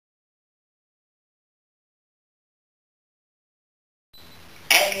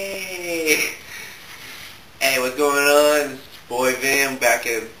Hey! Hey, what's going on? It's your boy Van back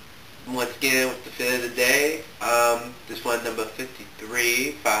in once again with the fit of the day. This one number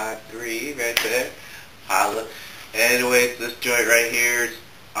 5353 right there. Holla. Anyways, this joint right here is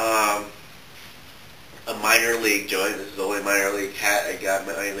a minor league joint. This is the only minor league hat I got,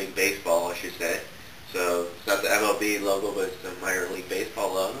 minor league baseball I should say. So it's not the MLB logo, but it's the minor league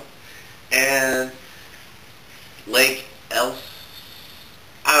baseball logo. And Lake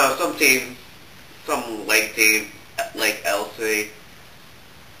I don't know, some lake team, Lake Elsinore.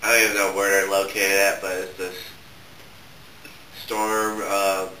 I don't even know where they're located at, but it's this storm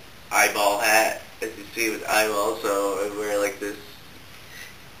eyeball hat, as you see with eyeballs. So I wear like this,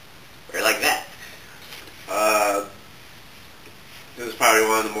 or like that. This is probably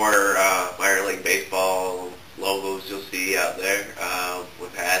one of the more minor league baseball logos you'll see out there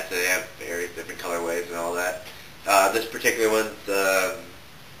with hats. They have various different colorways and all that. This particular one's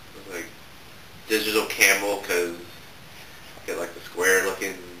like digital Camo because I get like the square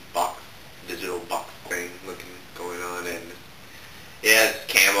looking box, digital box thing looking going on, and yeah, it's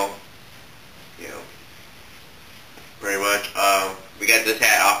Camo, you know, pretty much. We got this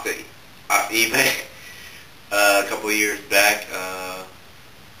hat off eBay a couple of years back,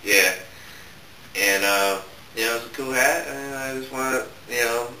 yeah, and you know, it's a cool hat, and I just want, you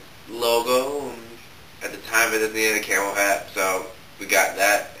know, logo, and at the time it didn't need a Camo hat, so we got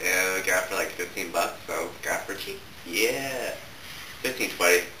that, and we got it for like 15 bucks, so got it for cheap. Yeah, 15,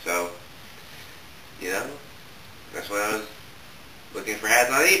 20, so, you know, that's when I was looking for hats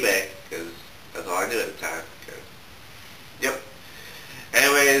on eBay, because that's all I knew at the time. Yep.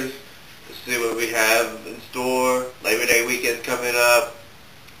 Anyways, let's see what we have in store. Labor Day weekend coming up.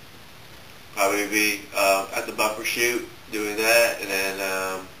 Probably be at the bumper shoot doing that, and then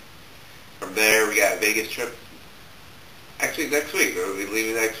from there we got Vegas trip. Actually, next week. We'll be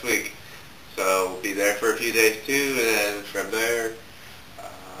leaving next week. So we'll be there for a few days too, and then from there,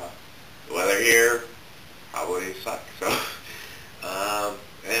 the weather here probably sucks. So,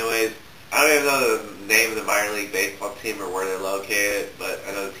 anyways, I don't even know the name of the minor league baseball team or where they're located, but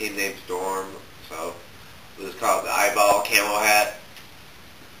I know the team named Storm, so we'll just call it the eyeball Camo hat.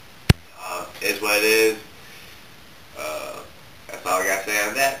 Is what it is. That's all I got to say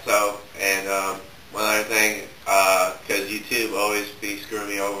on that. So, and one other thing, because YouTube always be screwing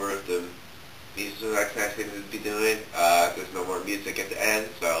me over with the music I seem to be doing. There's no more music at the end,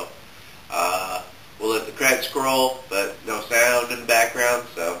 so we'll let the credits scroll, but no sound in the background.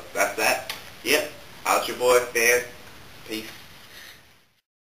 So that's that. Yep. How's your boy, man? Peace.